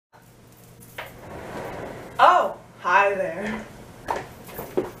Hi there.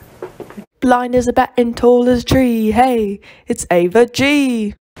 Blind as a bat and tall as a tree. Hey, it's Ava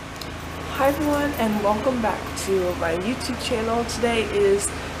G. Hi everyone and welcome back to my YouTube channel. Today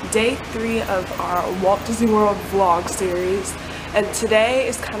is day 3 of our Walt Disney World vlog series. And today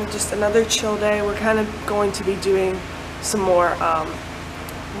is kind of just another chill day. We're kind of going to be doing some more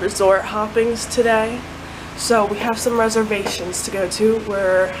resort hoppings today. So we have some reservations to go to.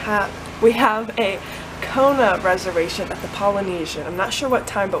 We have a Kona reservation at the Polynesian. I'm not sure what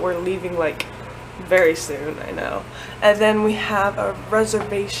time, but we're leaving like very soon, I know. And then we have a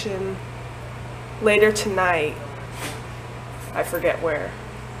reservation later tonight. I forget where.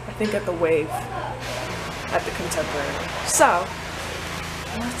 I think at the Wave at the Contemporary. So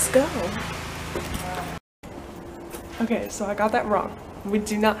let's go. Okay, so I got that wrong. We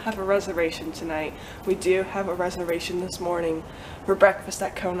do not have a reservation tonight. We do have a reservation this morning for breakfast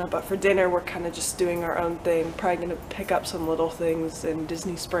at Kona, but for dinner we're kind of just doing our own thing. Probably gonna pick up some little things in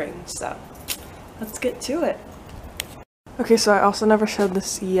Disney Springs, so let's get to it. Okay, so I also never showed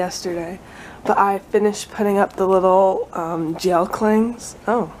this yesterday, but I finished putting up the little gel clings.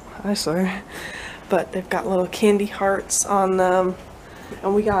 Oh, I swear. But they've got little candy hearts on them,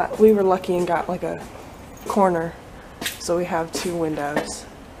 and we were lucky and got like a corner. So we have 2 windows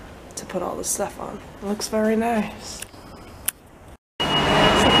to put all the stuff on. It looks very nice.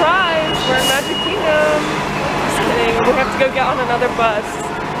 Surprise! We're in Magic Kingdom! Just kidding. We have to go get on another bus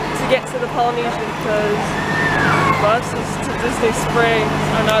to get to the Polynesian because buses to Disney Springs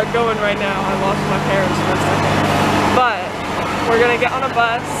are not going right now. I lost my parents for a second. But we're gonna get on a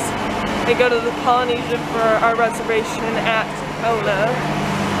bus and go to the Polynesian for our reservation at Kona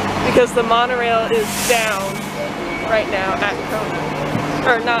because the monorail is down right now at Kona.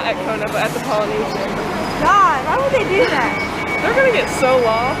 Or not at Kona, but at the Polynesian. God, why would they do that? They're gonna get so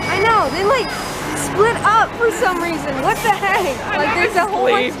lost. I know, they like split up for some reason. What the heck? Like there's a whole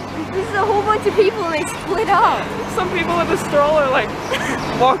bunch of people and they split up. Some people with a stroller like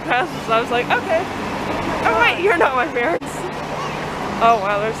walk past us. I was like, okay. Oh wait, you're not my parents. Oh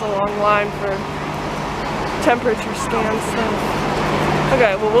wow, there's a long line for temperature scan stuff.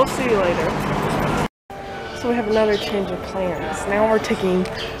 Okay, well we'll see you later. So we have another change of plans. Now we're taking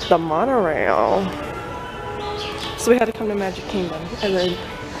the monorail. So we had to come to Magic Kingdom and then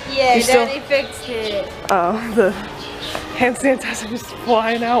Daddy fixed it. Oh, the hand sanitizer is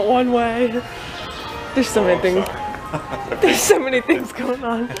flying out one way. There's so many things. There's so many things going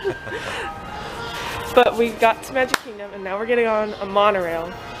on. But we got to Magic Kingdom and now we're getting on a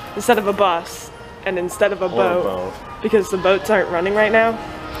monorail instead of a bus and instead of a boat because the boats aren't running right now.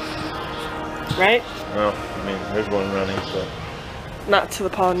 Right? Well, I mean, there's one running, so. Not to the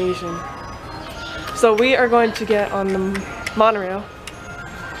Polynesian. So we are going to get on the monorail.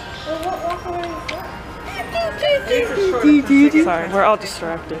 Sorry, we're all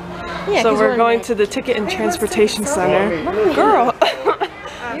distracted. Yeah, so we're going to the Ticket and Transportation Center. Girl!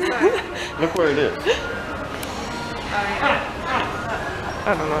 Look where it is.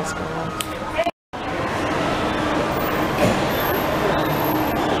 I don't know what's going on.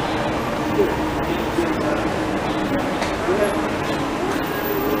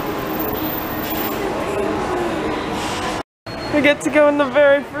 We get to go in the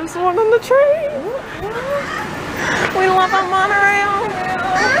very first one on the train. We love a monorail.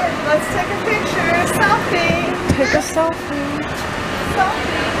 Let's take a picture, a selfie. Take a selfie.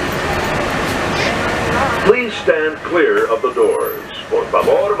 Please stand clear of the doors. Por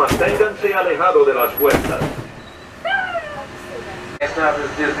favor, manténganse alejado de las puertas. Next stop is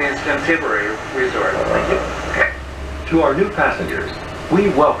Disney's Contemporary Resort. Thank you. To our new passengers, we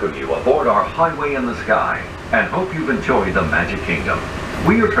welcome you aboard our Highway in the Sky and hope you've enjoyed the Magic Kingdom.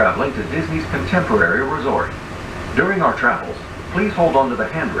 We are traveling to Disney's Contemporary Resort. During our travels, please hold on to the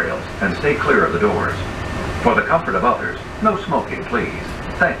handrails and stay clear of the doors. For the comfort of others, no smoking, please.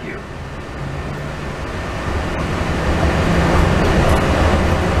 Thank you.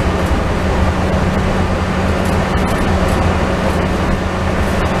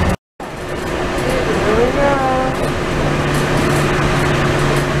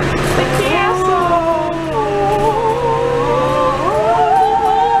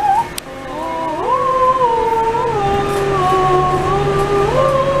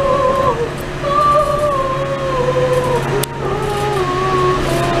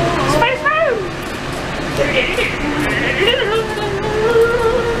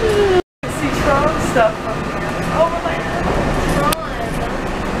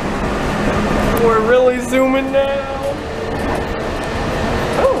 We're really zooming now.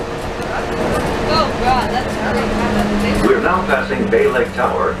 Oh. Oh god, that's really We're now passing Bay Lake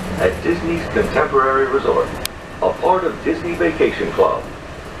Tower at Disney's Contemporary Resort. a part of Disney Vacation Club.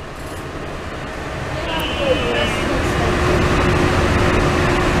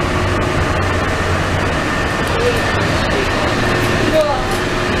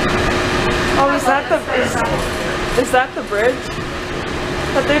 Oh, is that the bridge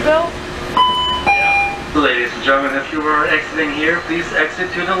that they built? Ladies and gentlemen, if you are exiting here, please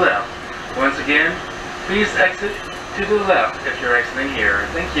exit to the left. Once again, please exit to the left if you're exiting here.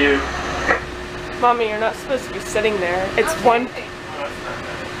 Thank you. Mommy, you're not supposed to be sitting there. It's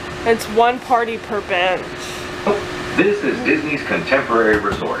one party per bench. This is Disney's Contemporary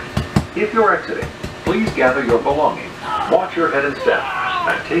Resort. If you're exiting, please gather your belongings, watch your head and step,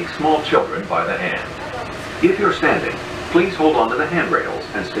 and take small children by the hand. If you're standing, please hold onto the handrails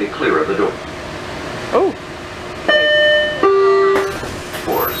and stay clear of the door. Oh.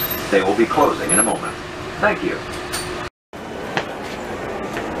 Doors. They will be closing in a moment. Thank you.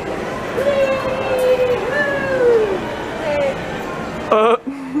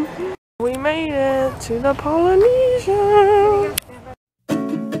 We made it to the Polynesia.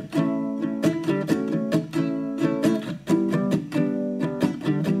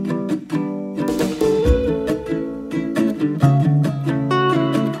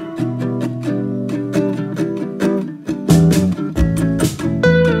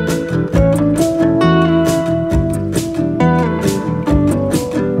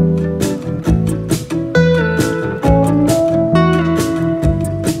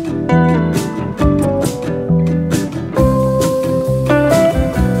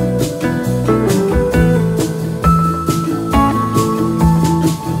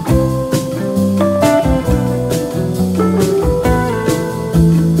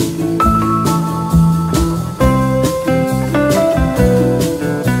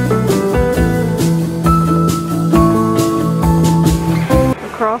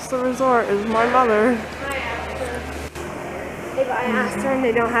 Across the resort is my mother. If I asked her and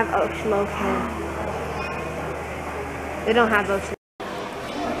they don't have ocean lotion. They don't have ocean.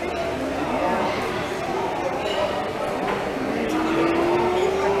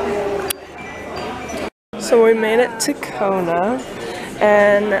 So we made it to Kona,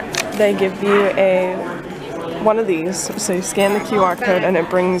 and they give you one of these. So you scan the QR code and it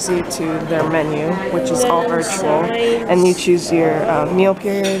brings you to their menu, which is all virtual, and you choose your meal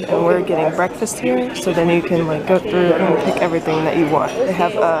period, and we're getting breakfast here, so then you can like go through and pick everything that you want. They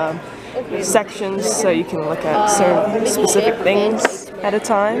have sections so you can look at certain specific things at a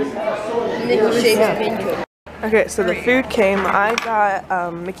time. Yeah. Okay, so the food came. I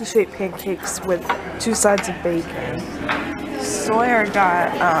got Mickey shaped pancakes with 2 sides of bacon. Sawyer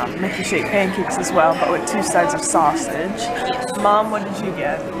got Mickey shaped pancakes as well, but with 2 sides of sausage. Mom, what did you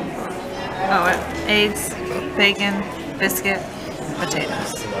get? Oh, eggs, bacon, biscuit,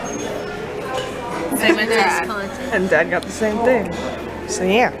 potatoes. Same with Dad. And Dad got the same thing. So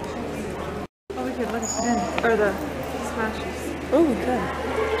yeah. Oh, we could look at the Or the smashes. oh, good.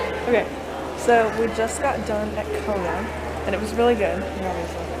 Okay, so we just got done at Kona, and it was really good. We always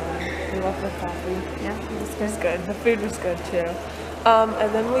love Kona. We love the coffee. Yeah, It was good. The food was good too.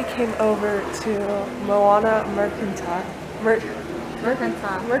 And then we came over to Moana Mercantile,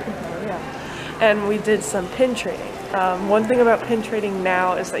 yeah. And we did some pin trading. One thing about pin trading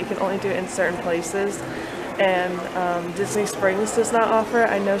now is that you can only do it in certain places, and Disney Springs does not offer it.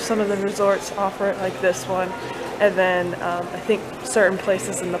 I know some of the resorts offer it, like this one, and then I think certain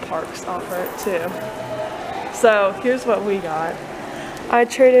places in the parks offer it too. So here's what we got. I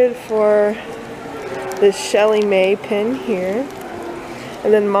traded for this Shelly May pin here,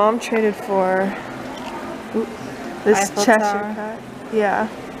 and then Mom traded for this Eiffel Cheshire Tower. Cat. Yeah,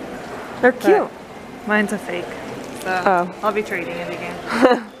 they're cute. Mine's a fake, so I'll be trading it again.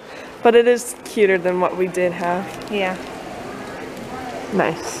 But it is cuter than what we did have. Yeah.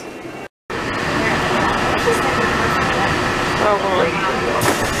 Nice.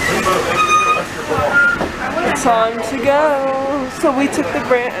 Time to go. So we took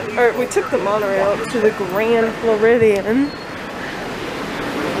the monorail up to the Grand Floridian.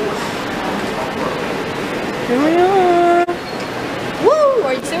 Here we are. Woo!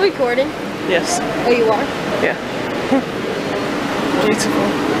 Are you still recording? Yes. Oh, you are? Yeah. Beautiful.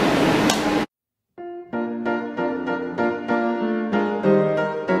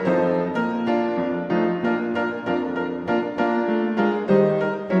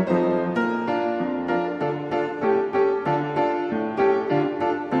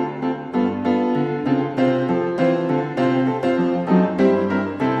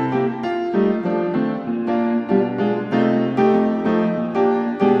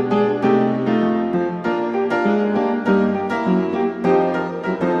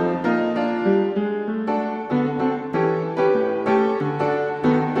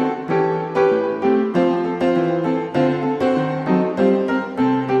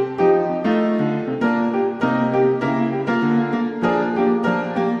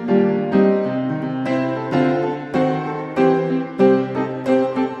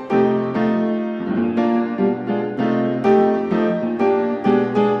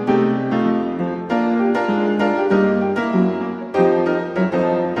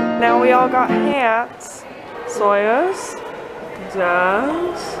 now we all got hats. Sawyers,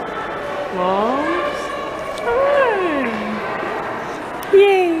 doves, moms. Alright.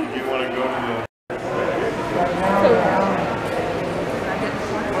 Yay! You want to go to the...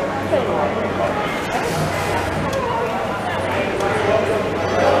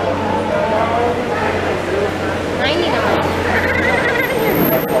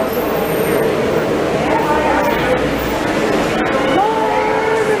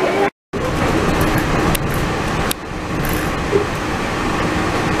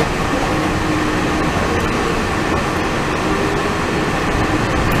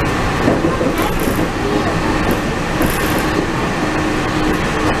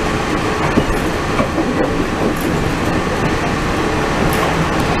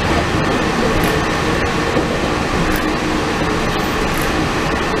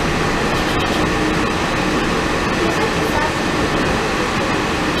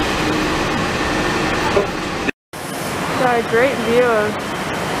 Got a great view of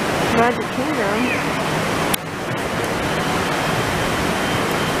Magic Kingdom.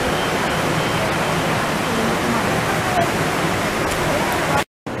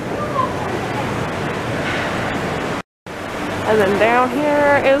 And then down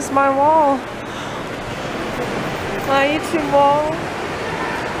here is my wall. My YouTube wall.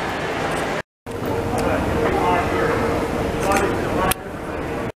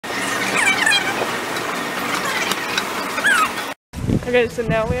 Okay, so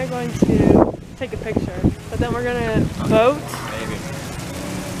now we are going to take a picture, but then we're gonna vote.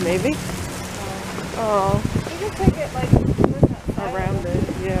 Maybe. Oh. You can take it like Around it,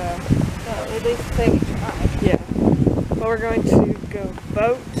 yeah. So at least take it. Yeah. But we're going to go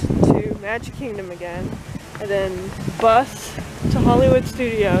boat to Magic Kingdom again, and then bus to Hollywood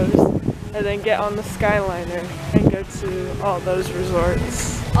Studios, and then get on the Skyliner and go to all those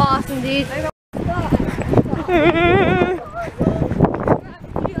resorts. Awesome, dude.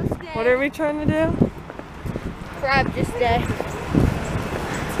 What are we trying to do? Crab just day.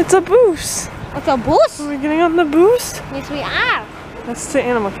 It's a boost. What's a boost? Are we getting on the boost? Yes, we are. That's to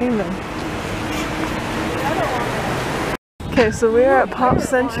Animal Kingdom. Okay, so we're at Pop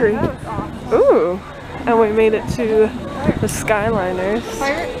Century. Ooh, and we made it to the Skyliners.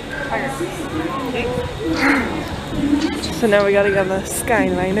 So now we gotta go on the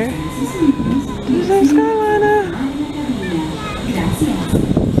Skyliner. There's our Skyliner.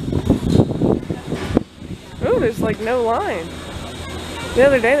 Ooh, there's like no line. The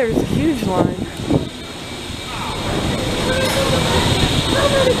other day there was a huge line. Where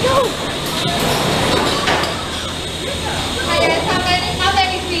did it go? Hi guys, how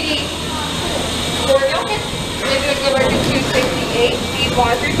many sweeties? 4 yogurt? Maybe we'll go back to 268. These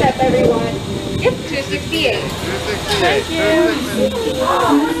waters up, everyone. Yep, 268. 268. Thank you.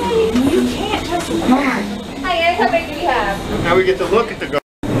 You can't touch the car. Hi guys, how many do we have? Now we get to look at the garden.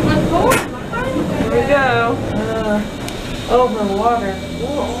 Here we go. Over water.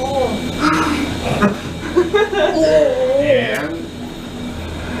 And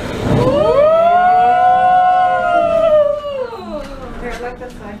Here, look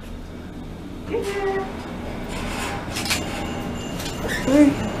this way. Get here.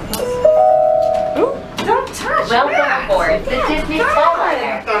 Ooh, don't touch. Welcome aboard the Disney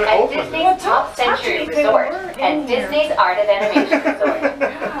Skyliner at Disney's Top Century Resort and Disney's Art of Animation Resort.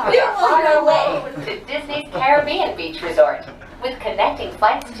 We are on our way to Disney's Caribbean Beach Resort with connecting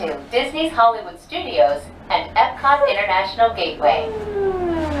flights to Disney's Hollywood Studios and Epcot International Gateway.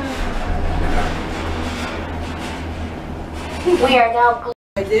 We are now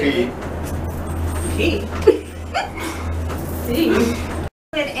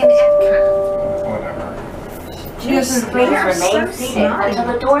Please remain seated until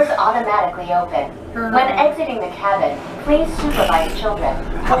the doors automatically open. When exiting the cabin, please supervise children,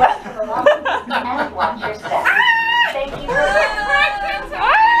 collect your belongings, and watch your steps. Thank you for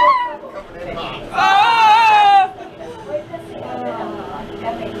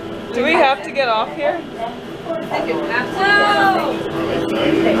Do we have to get off here?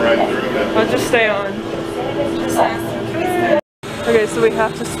 I'll just stay on. Okay, so we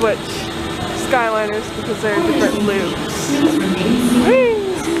have to switch Skyliners because they're different loops.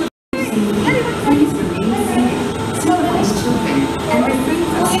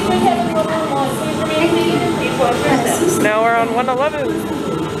 Now we're on 111.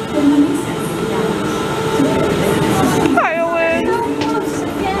 Hi, Owen.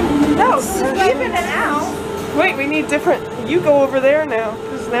 No, even it out. Wait, we need different. You go over there now,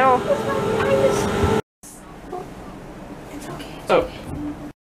 because now. Oh.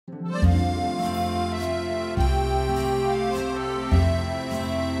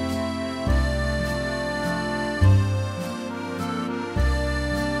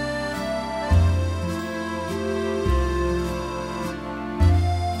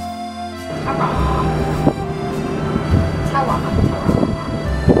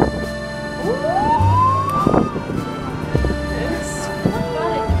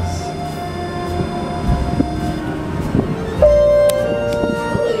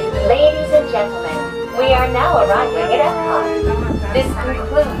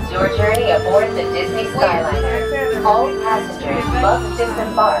 concludes your journey aboard the Disney Skyliner. All passengers must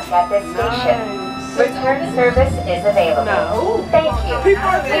disembark at this station. Return service is available. No. Thank you. We People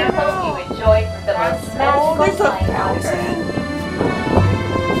are there hope now. you enjoyed the most magical There's a flight ever. fountain.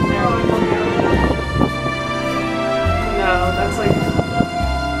 No, that's like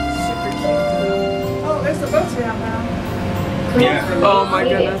super cute. Oh, there's the boats down now. Please Yeah. remain Oh my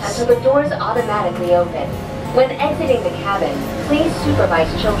seated goodness. until the doors automatically open. When exiting the cabin, please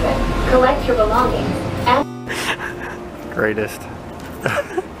supervise children, collect your belongings, and Greatest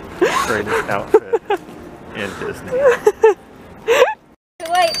outfit in Disney.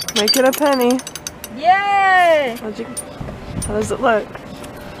 Wait. Make it a penny. Yay! How does it look?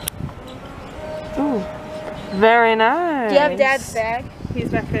 Ooh, very nice. Do you have Dad's bag? He's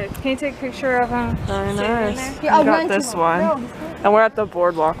back there. Can you take a picture of him? Very sitting in nice. there? Yeah, I'll We got run to this him. one. No, And we're at the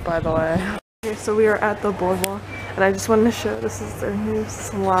boardwalk, by the way. Okay, so we are at the boardwalk, and I just wanted to show, this is their new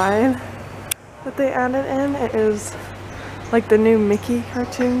slide that they added in. It is like the new Mickey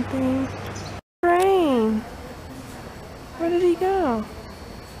cartoon theme. Rain! Where did he go?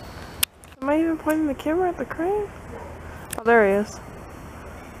 Am I even pointing the camera at the crane? Oh, there he is.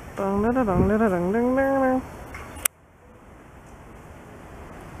 Dun, dun, dun, dun, dun, dun, dun, dun.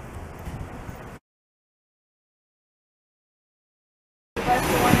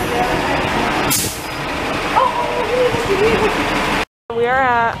 We are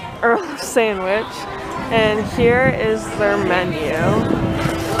at Earl of Sandwich, and here is their menu.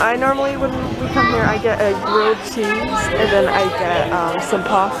 I normally, when we come here, I get a grilled cheese, and then I get some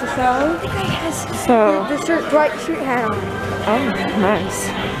pasta salad. So, the shirt, bright shirt hat on. oh, nice.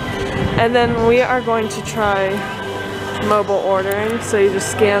 And then we are going to try mobile ordering. So you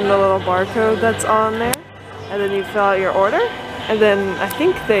just scan the little barcode that's on there, and then you fill out your order, and then I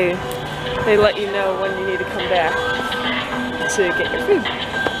think they let you know when you need to come back to get your food.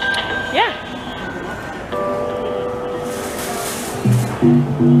 Yeah.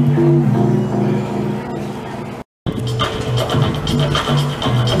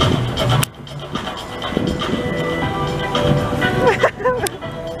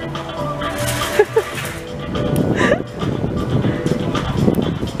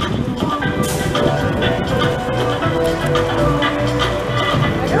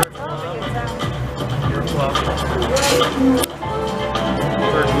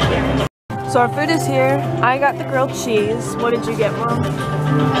 So our food is here. I got the grilled cheese. What did you get, Mom?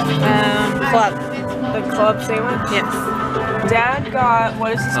 Club. The club sandwich? Yes. Dad got,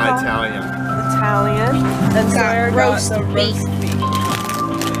 what is this called? Italian. Italian. And Sawyer got the roast beef.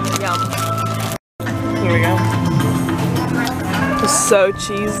 Yum. Here we go. It's so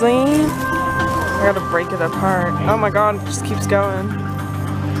cheesy. I gotta break it apart. Oh my god, it just keeps going.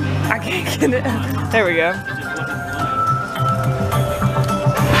 I can't get it. There we go.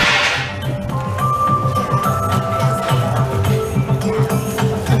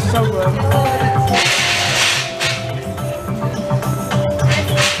 It's so good.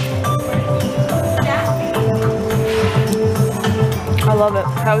 I love it.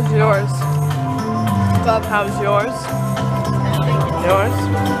 How's yours? Bob, how's yours? Yours?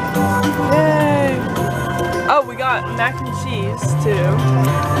 Yay! Oh, we got mac and cheese too.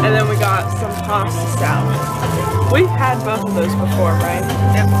 And then we got some pasta salad. We've had both of those before, right?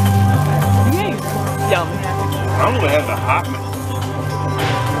 Yep. Yay! Yum. I'm gonna have the hot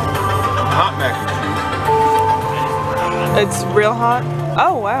mac and cheese. It's real hot.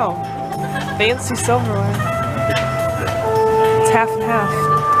 Oh, wow. Fancy silverware. It's half and half.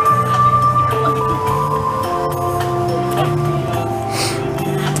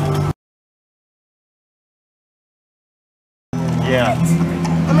 Yeah.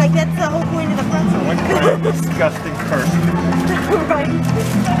 I'm like, that's the whole point of the pretzel. What kind of disgusting person? Right.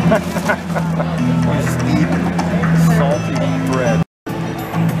 Just eat salty bread.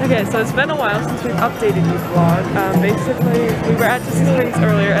 Okay, so it's been a while since we've updated you vlog. Basically, we were at Disney Springs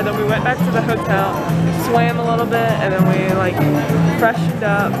earlier, and then we went back to the hotel, swam a little bit, and then we like freshened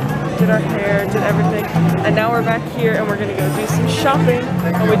up, did our hair, did everything, and now we're back here, and we're gonna go do some shopping,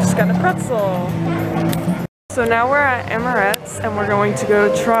 and we just got a pretzel. So now we're at Amorettes, and we're going to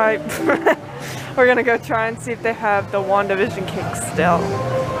go try. We're gonna go try and see if they have the Wanda Vision cake still.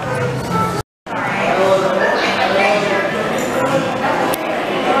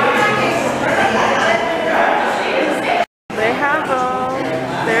 They have them.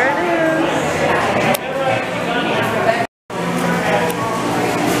 There it is.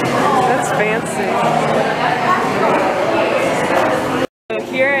 That's fancy. So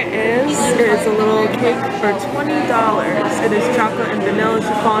here it is. It's a little cake for $20. It is chocolate and vanilla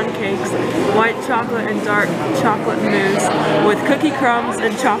chiffon cakes, white chocolate and dark chocolate mousse with cookie crumbs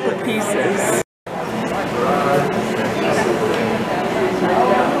and chocolate pieces.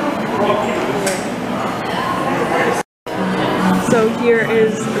 So here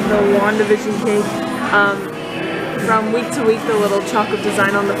is the Wanda Vision cake. From week to week, the little chocolate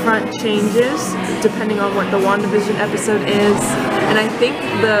design on the front changes depending on what the Wanda Vision episode is. And I think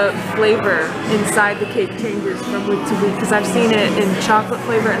the flavor inside the cake changes from week to week because I've seen it in chocolate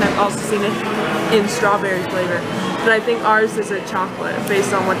flavor and I've also seen it in strawberry flavor. But I think ours is a chocolate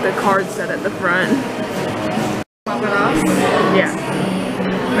based on what the card said at the front. Yeah.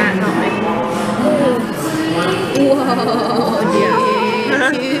 Matt, help me. Whoa,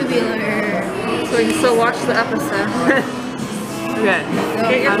 yeah, tubular. So we can still watch the episode. Okay.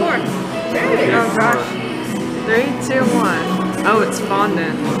 Get your fork. Oh gosh. 3, 2, 1. Oh, it's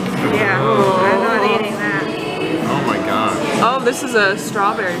fondant. Yeah. Oh. I'm not eating that. Oh my gosh. Oh, this is a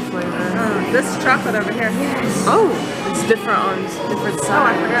strawberry flavor. Oh, this is chocolate over here. Oh, it's different on different sides. Oh,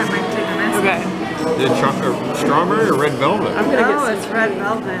 I forgot. I might take a mess. Okay. Is it chocolate, strawberry or red velvet? I'm gonna get some. It's red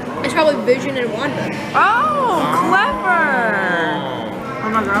velvet. It's probably Vision and Wanda. Oh, clever! Oh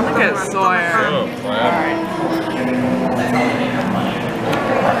my god. Look at Sawyer. Oh, wow.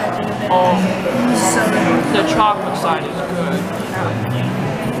 Oh, the chocolate side is good.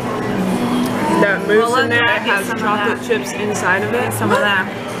 That mousse in there has chocolate chips inside of it. Some of that.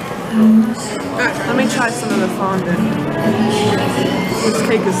 Let me try some of the fondant. This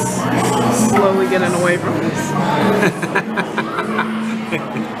cake is slowly getting away from us.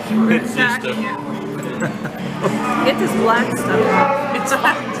 It's just a... Get this black stuff off. It's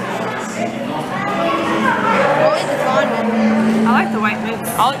hot. I like the fondant. I like the white mix.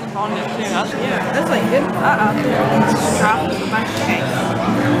 I like the fondant too. That's good. That's like good. Drop a bunch of cake.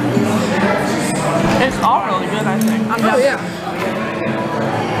 It's all really good, I think. Oh yeah.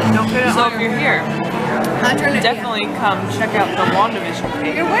 Don't put it So on if you're here, definitely come check out the Wanda Vision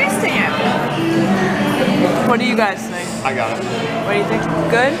cake. You're wasting it. What do you guys think? I got it. What do you think?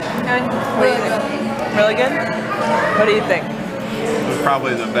 Good? Good. What do you think? Really good? What do you think? It's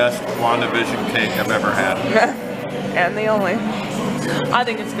probably the best Wanda Vision cake I've ever had. And the only. I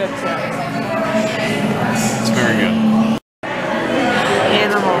think it's good too. It's very good.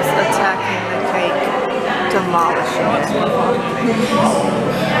 Animals attacking the cake, demolishing it.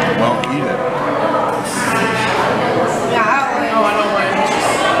 Well, eat it. Oh, I don't want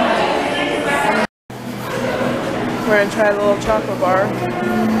it. We're gonna try the little chocolate bar.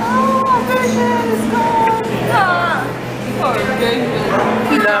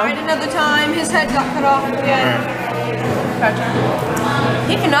 He died another time. His head got cut off again.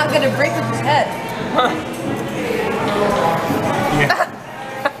 He cannot get a break with his head.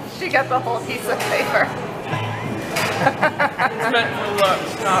 She got the whole piece of paper. It's meant for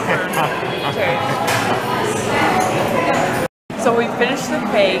looks, not for taste. So we finished the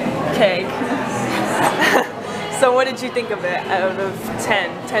cake. So what did you think of it out of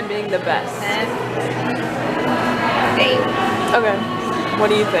 10? 10 being the best. 8. Okay. What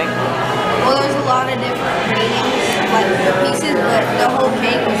do you think? Well, there's a lot of different ratings, like the pieces, but the whole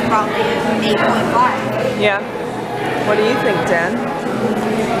cake was probably an 8.5. Yeah. What do you think, Dan?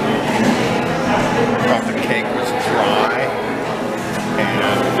 I thought the cake was dry and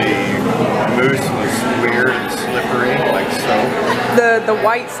the mousse was weird and slippery, like soap. The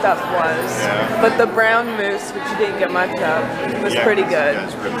white stuff was, Yeah. but the brown mousse, which you didn't get much of, was pretty good. You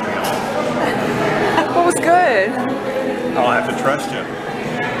guys ripped me off. What was good? I'll have to trust you.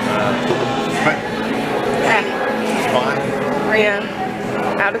 But it's fine.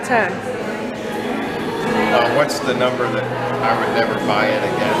 Yeah. Out of 10. What's the number that I would never buy it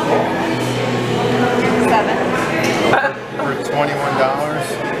again? 7. For $21?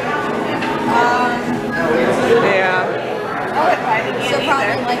 Yeah. So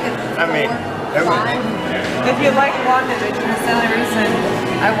probably like a 4, I mean, it was, 5. If you like Wanda Vision, that's the only reason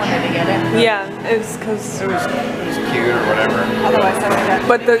I wanted to get it. Yeah, it was because... it was cute or whatever. Otherwise, I would have.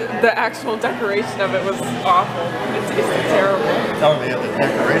 But the actual decoration of it was awful. It tasted terrible. Oh, yeah, the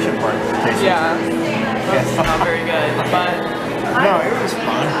decoration part tasted Yeah. That's not very good, but... No, it was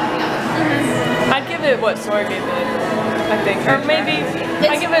fun. I'd give it what Sawyer gave it, I think. Or maybe...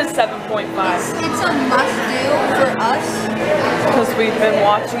 I'd give it a 7.5. It's a must-do for us. Because we've been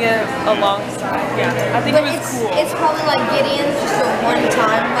watching it alongside. Yeah, I think But it was cool. it's probably like Gideon's just a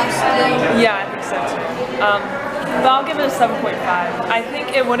one-time must-do. Yeah, I think so too. But I'll give it a 7.5. I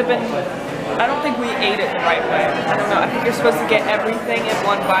think it would have been, I don't think we ate it the right way. I don't know, I think you're supposed to get everything in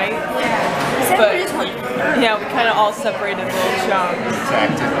one bite. But yeah, we kind of all separated little chunks. It's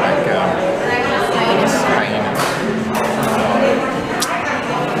acted like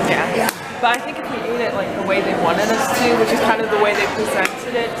Yeah. But I think if we ate it like the way they wanted us to, which is kind of the way they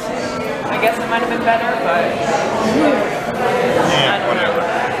presented it, I guess it might have been better, but I don't know.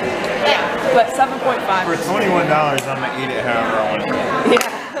 Yeah, but 7.5. For $21, I'm gonna eat it however I want to.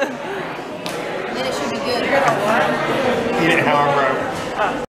 Yeah. Then it should be good. Eat it however I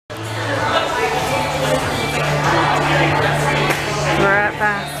want. We're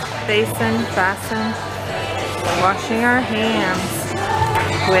at basin, washing our hands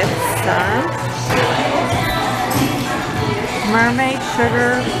with some mermaid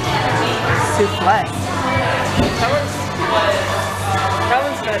sugar souffle. That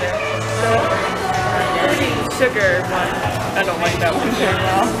one's better. The fruity sugar one, I don't like that one very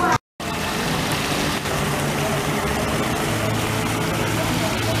well.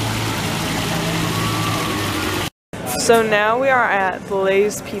 So now we are at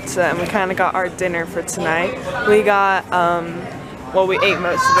Blaze Pizza and we kind of got our dinner for tonight. We got, well, we ate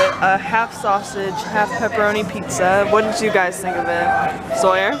most of it, a half sausage, half pepperoni pizza. What did you guys think of it?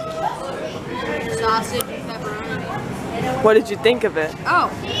 Sawyer? Sausage and pepperoni. What did you think of it? Oh.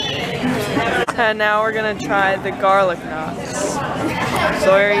 And now we're gonna try the garlic knots.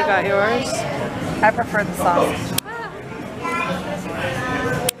 Sawyer, you got yours? I prefer the sausage.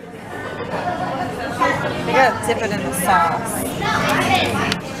 You gotta dip it in the sauce.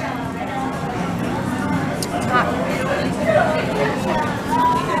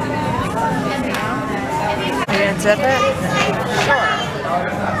 Are you gonna dip it? Sure.